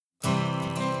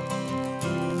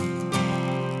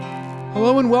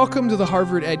Hello and welcome to the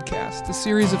Harvard EdCast, a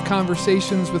series of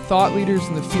conversations with thought leaders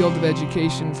in the field of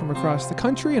education from across the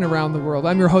country and around the world.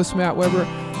 I'm your host, Matt Weber,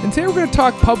 and today we're going to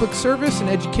talk public service and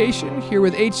education here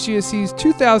with HGSE's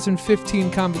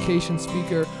 2015 convocation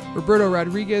speaker, Roberto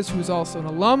Rodriguez, who is also an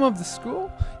alum of the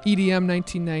school, EDM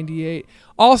 1998,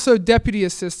 also Deputy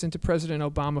Assistant to President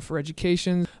Obama for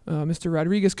Education. Mr.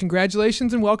 Rodriguez,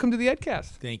 congratulations and welcome to the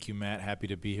EdCast. Thank you, Matt. Happy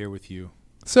to be here with you.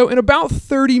 So in about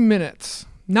 30 minutes,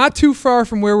 not too far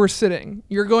from where we're sitting,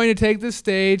 you're going to take the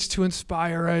stage to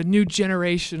inspire a new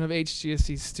generation of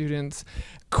HGSE students.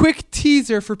 Quick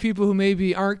teaser for people who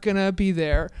maybe aren't going to be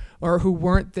there or who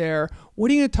weren't there. What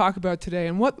are you going to talk about today,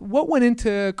 and what went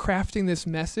into crafting this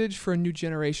message for a new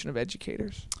generation of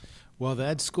educators? Well, the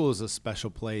ed school is a special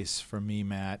place for me,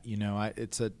 Matt. You know,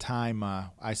 it's a time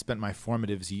I spent my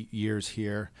formative years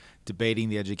here debating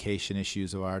the education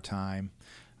issues of our time,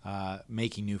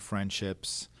 making new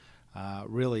friendships,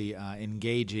 really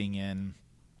engaging in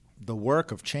the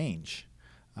work of change,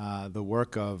 the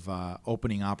work of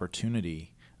opening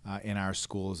opportunity in our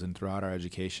schools and throughout our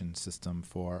education system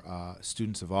for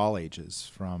students of all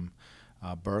ages, from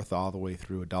birth all the way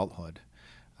through adulthood.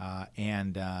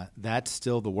 And that's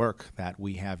still the work that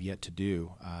we have yet to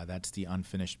do. That's the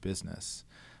unfinished business.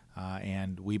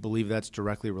 And we believe that's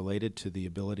directly related to the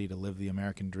ability to live the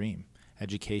American dream.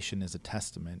 Education is a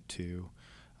testament to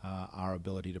our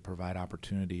ability to provide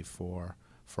opportunity for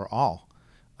all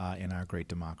in our great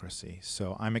democracy.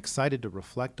 So I'm excited to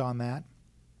reflect on that.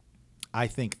 I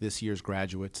think this year's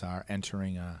graduates are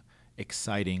entering an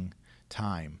exciting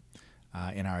time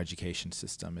in our education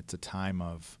system. It's a time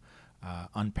of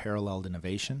unparalleled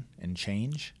innovation and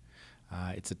change.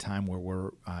 It's a time where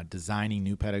we're designing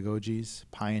new pedagogies,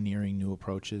 pioneering new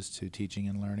approaches to teaching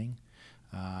and learning.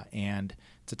 And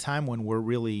it's a time when we're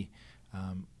really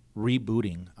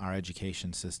rebooting our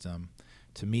education system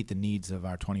to meet the needs of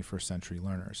our 21st century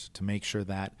learners, to make sure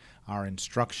that our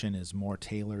instruction is more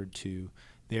tailored to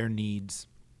their needs,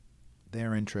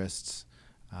 their interests.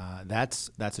 That's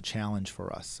a challenge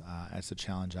for us. That's a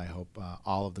challenge I hope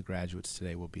all of the graduates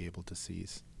today will be able to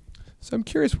seize. So I'm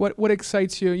curious, what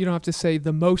excites you? You don't have to say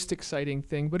the most exciting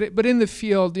thing, but in the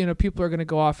field, you know, people are going to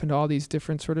go off into all these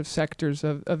different sort of sectors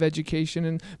of education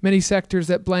and many sectors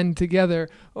that blend together.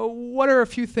 What are a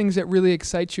few things that really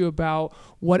excite you about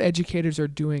what educators are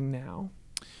doing now?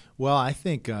 Well, I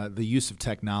think the use of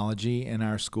technology in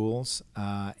our schools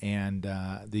and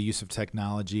the use of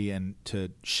technology and to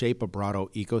shape a broader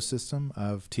ecosystem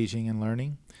of teaching and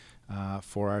learning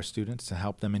for our students, to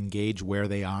help them engage where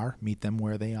they are, meet them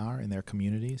where they are in their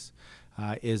communities,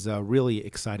 is a really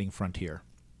exciting frontier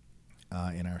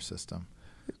in our system.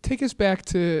 Take us back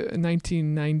to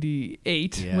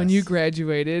 1998 Yes. when you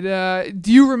graduated.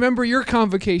 Do you remember your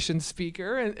convocation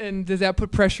speaker? And does that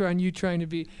put pressure on you trying to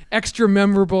be extra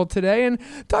memorable today? And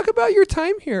talk about your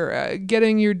time here,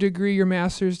 getting your degree, your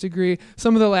master's degree,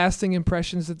 some of the lasting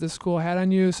impressions that the school had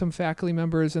on you, some faculty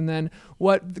members, and then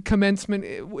what the commencement,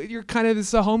 you're kind of,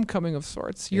 it's a homecoming of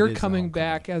sorts. You're coming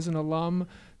back as an alum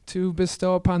to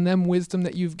bestow upon them wisdom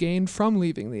that you've gained from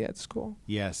leaving the ed school.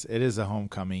 Yes, it is a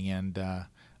homecoming, and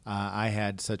I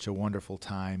had such a wonderful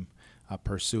time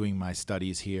pursuing my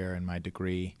studies here and my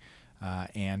degree,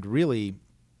 and really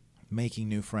making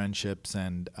new friendships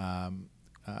and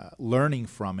learning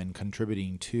from and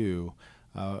contributing to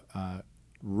a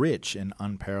rich and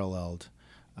unparalleled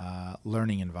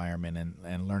learning environment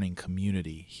and learning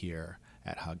community here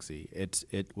at HGSE.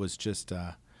 It was just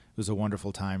it was a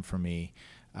wonderful time for me.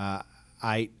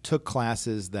 I took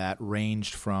classes that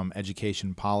ranged from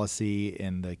education policy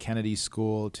in the Kennedy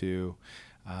School to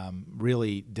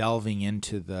really delving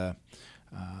into the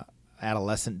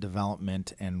adolescent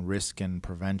development and risk and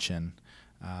prevention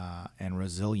and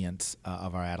resilience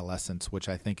of our adolescents, which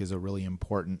I think is a really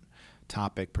important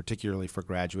topic, particularly for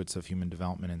graduates of human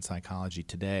development and psychology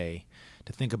today,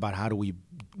 to think about how do we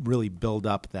really build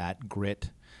up that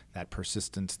grit, that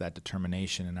persistence, that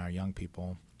determination in our young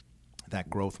people, that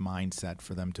growth mindset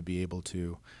for them to be able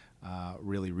to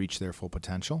really reach their full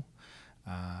potential.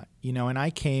 And I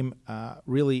came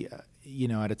really,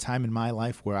 at a time in my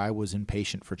life where I was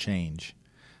impatient for change.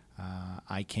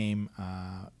 I came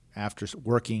after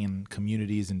working in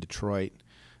communities in Detroit,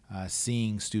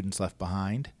 seeing students left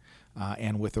behind,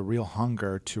 and with a real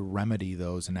hunger to remedy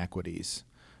those inequities,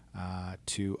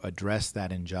 to address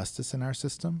that injustice in our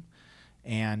system.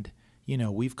 And,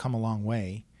 we've come a long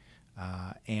way.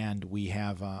 And we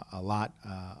have a lot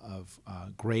of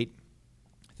great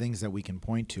things that we can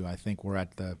point to. I think we're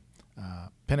at the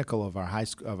pinnacle of our high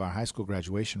school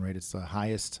graduation rate. It's the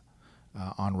highest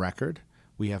on record.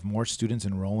 We have more students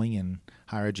enrolling in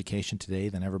higher education today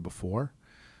than ever before.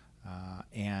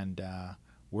 and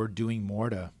we're doing more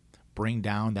to bring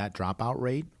down that dropout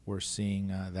rate. We're seeing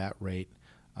that rate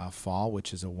fall,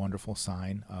 which is a wonderful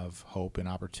sign of hope and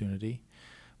opportunity.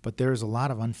 But there's a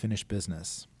lot of unfinished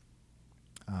business.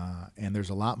 And there's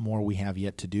a lot more we have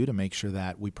yet to do to make sure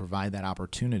that we provide that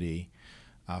opportunity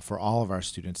for all of our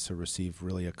students to receive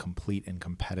really a complete and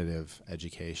competitive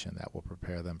education that will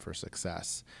prepare them for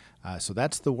success. So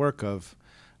that's the work of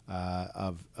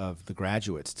the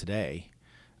graduates today.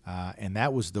 And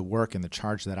that was the work and the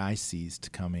charge that I seized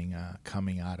coming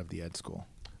out of the ed school.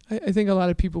 I think a lot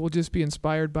of people will just be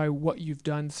inspired by what you've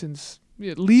done since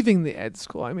leaving the ed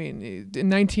school. I mean, in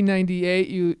 1998,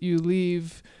 you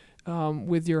leave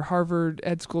with your Harvard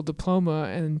ed school diploma,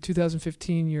 and in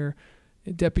 2015, you're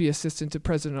deputy assistant to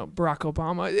President Barack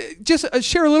Obama. Just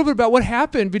share a little bit about what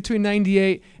happened between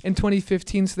 98 and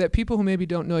 2015 so that people who maybe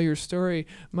don't know your story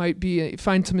might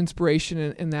find some inspiration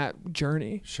in that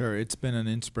journey. Sure. It's been an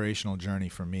inspirational journey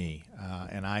for me,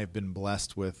 and I have been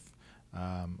blessed with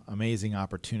amazing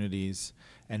opportunities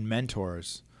and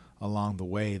mentors along the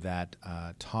way that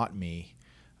taught me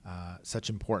such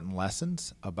important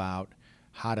lessons about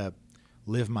how to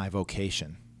live my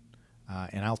vocation.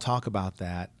 And I'll talk about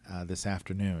that this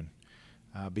afternoon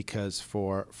because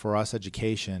for us,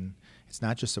 education, it's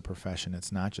not just a profession,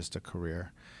 it's not just a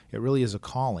career. It really is a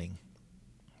calling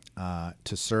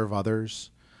to serve others.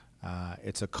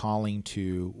 It's a calling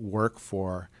to work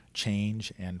for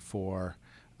change and for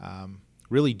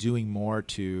really doing more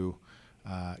to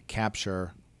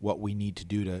capture what we need to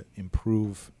do to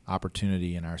improve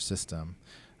opportunity in our system.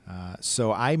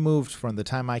 So I moved from the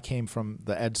time I came from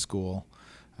the ed school.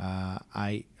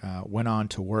 I went on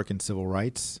to work in civil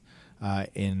rights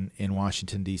in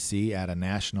Washington, D.C. at a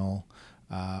national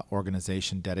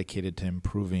organization dedicated to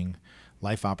improving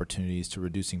life opportunities to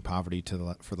reducing poverty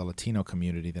for the Latino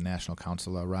community, the National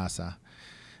Council La Raza.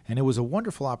 And it was a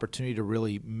wonderful opportunity to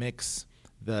really mix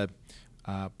the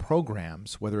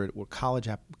programs, whether it were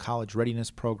college readiness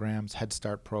programs, Head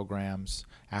Start programs,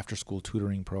 after-school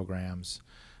tutoring programs,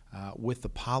 with the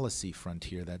policy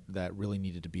frontier that really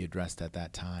needed to be addressed at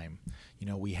that time. You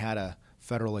know, we had a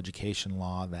federal education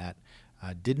law that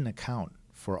didn't account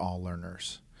for all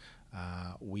learners.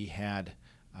 We had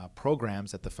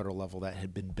programs at the federal level that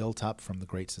had been built up from the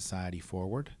Great Society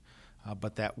forward,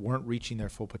 but that weren't reaching their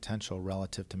full potential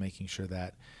relative to making sure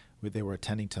that they were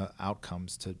attending to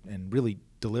outcomes and really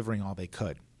delivering all they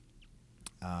could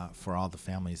for all the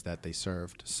families that they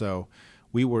served. So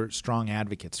we were strong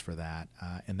advocates for that,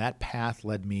 and that path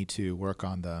led me to work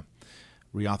on the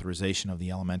reauthorization of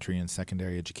the Elementary and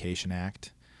Secondary Education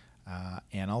Act,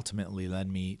 and ultimately led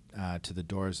me to the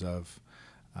doors of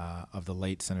the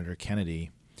late Senator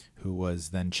Kennedy, who was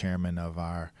then chairman of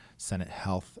our Senate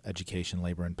Health, Education,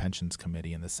 Labor, and Pensions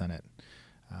Committee in the Senate.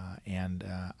 And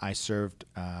I served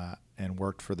and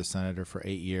worked for the senator for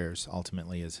 8 years,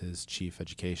 ultimately as his chief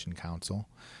education counsel,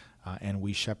 and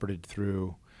we shepherded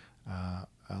through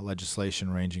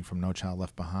legislation ranging from No Child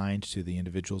Left Behind to the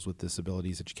Individuals with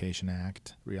Disabilities Education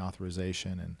Act,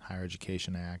 Reauthorization, and Higher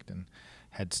Education Act, and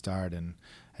Head Start, and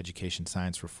Education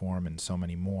Science Reform, and so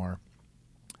many more.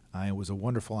 It was a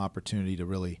wonderful opportunity to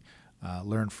really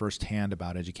learn firsthand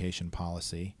about education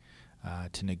policy,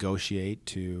 to negotiate,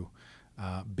 to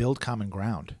build common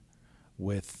ground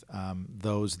with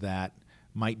those that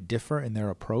might differ in their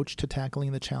approach to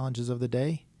tackling the challenges of the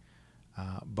day,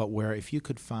 but where if you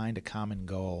could find a common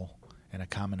goal and a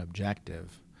common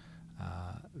objective,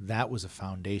 that was a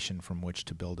foundation from which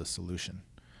to build a solution.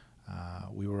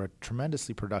 We were a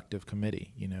tremendously productive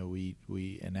committee. You know,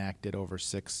 we enacted over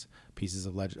 6 pieces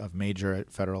of major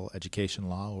federal education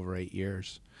law over 8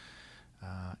 years.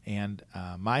 And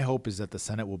my hope is that the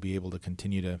Senate will be able to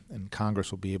and Congress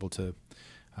will be able to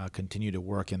continue to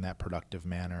work in that productive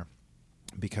manner,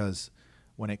 because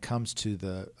when it comes to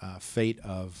the fate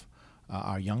of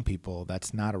our young people,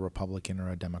 that's not a Republican or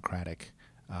a Democratic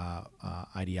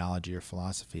ideology or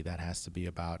philosophy. That has to be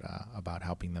about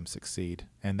helping them succeed.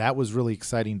 And that was really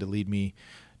exciting to lead me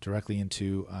directly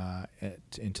into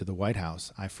the White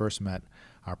House. I first met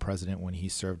our president when he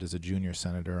served as a junior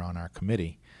senator on our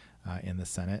committee in the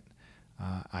Senate.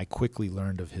 I quickly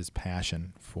learned of his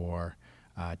passion for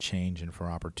change and for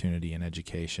opportunity in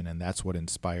education, and that's what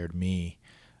inspired me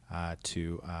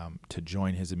to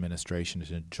join his administration,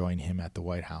 to join him at the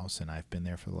White House, and I've been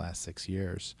there for the last 6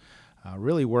 years,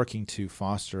 really working to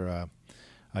foster a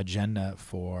agenda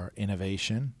for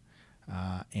innovation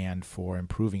and for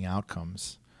improving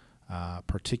outcomes,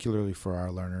 particularly for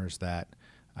our learners that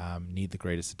need the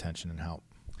greatest attention and help.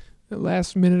 The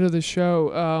last minute of the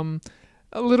show,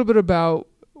 a little bit about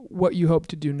what you hope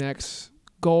to do next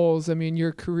goals. I mean,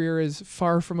 your career is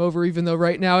far from over, even though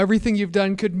right now everything you've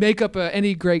done could make up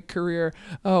any great career.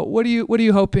 What are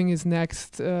you hoping is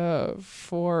next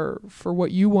for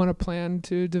what you want to plan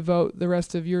to devote the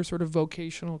rest of your sort of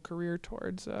vocational career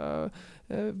towards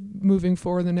moving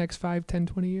forward the next 5, 10,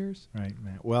 20 years? Right,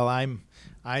 Matt. Well,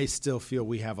 I still feel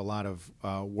we have a lot of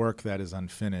work that is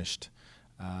unfinished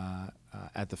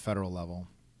at the federal level.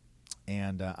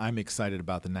 And I'm excited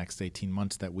about the next 18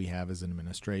 months that we have as an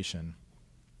administration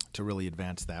to really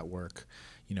advance that work.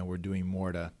 We're doing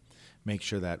more to make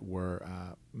sure that we're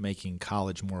making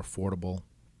college more affordable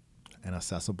and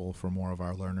accessible for more of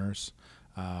our learners.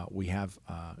 We have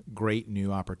great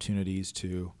new opportunities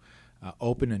to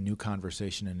open a new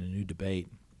conversation and a new debate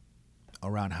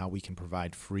around how we can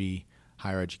provide free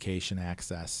higher education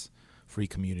access, free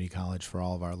community college for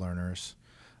all of our learners.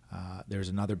 There's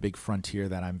another big frontier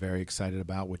that I'm very excited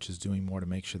about, which is doing more to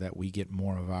make sure that we get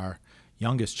more of our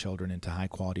youngest children into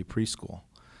high-quality preschool.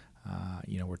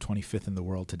 We're 25th in the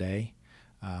world today.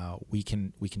 We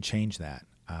can change that.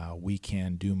 We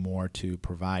can do more to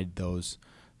provide those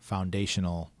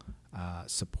foundational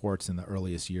supports in the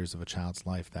earliest years of a child's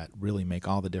life that really make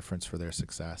all the difference for their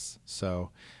success.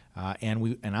 So, I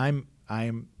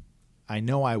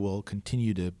know I will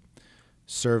continue to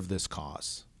serve this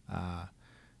cause.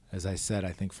 As I said,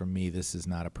 I think for me, this is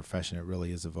not a profession. It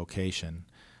really is a vocation,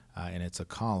 and it's a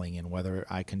calling. And whether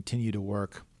I continue to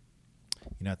work,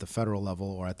 at the federal level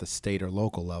or at the state or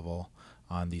local level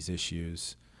on these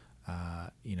issues,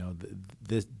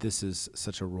 this is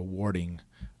such a rewarding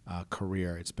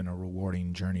career. It's been a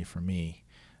rewarding journey for me,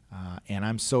 and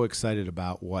I'm so excited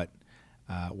about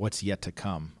what's yet to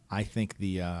come. I think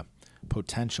the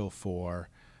potential for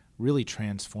really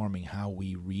transforming how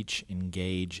we reach,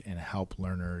 engage, and help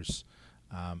learners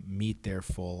meet their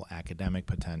full academic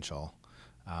potential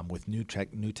with new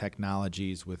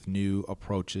technologies, with new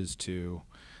approaches to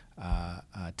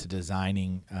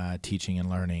designing teaching and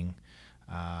learning,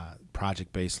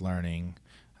 project-based learning,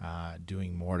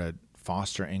 doing more to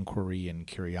foster inquiry and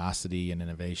curiosity and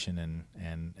innovation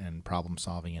and problem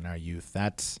solving in our youth.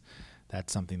 That's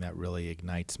something that really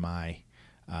ignites my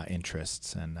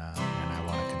interests, and I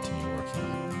want to continue working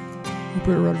on it.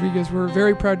 Roberto Rodriguez, we're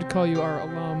very proud to call you our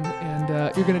alum, and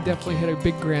you're going to definitely hit a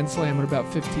big grand slam in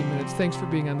about 15 minutes. Thanks for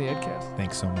being on the EdCast.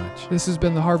 Thanks so much. This has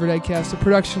been the Harvard EdCast, a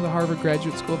production of the Harvard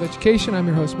Graduate School of Education. I'm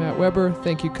your host, Matt Weber.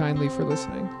 Thank you kindly for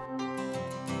listening.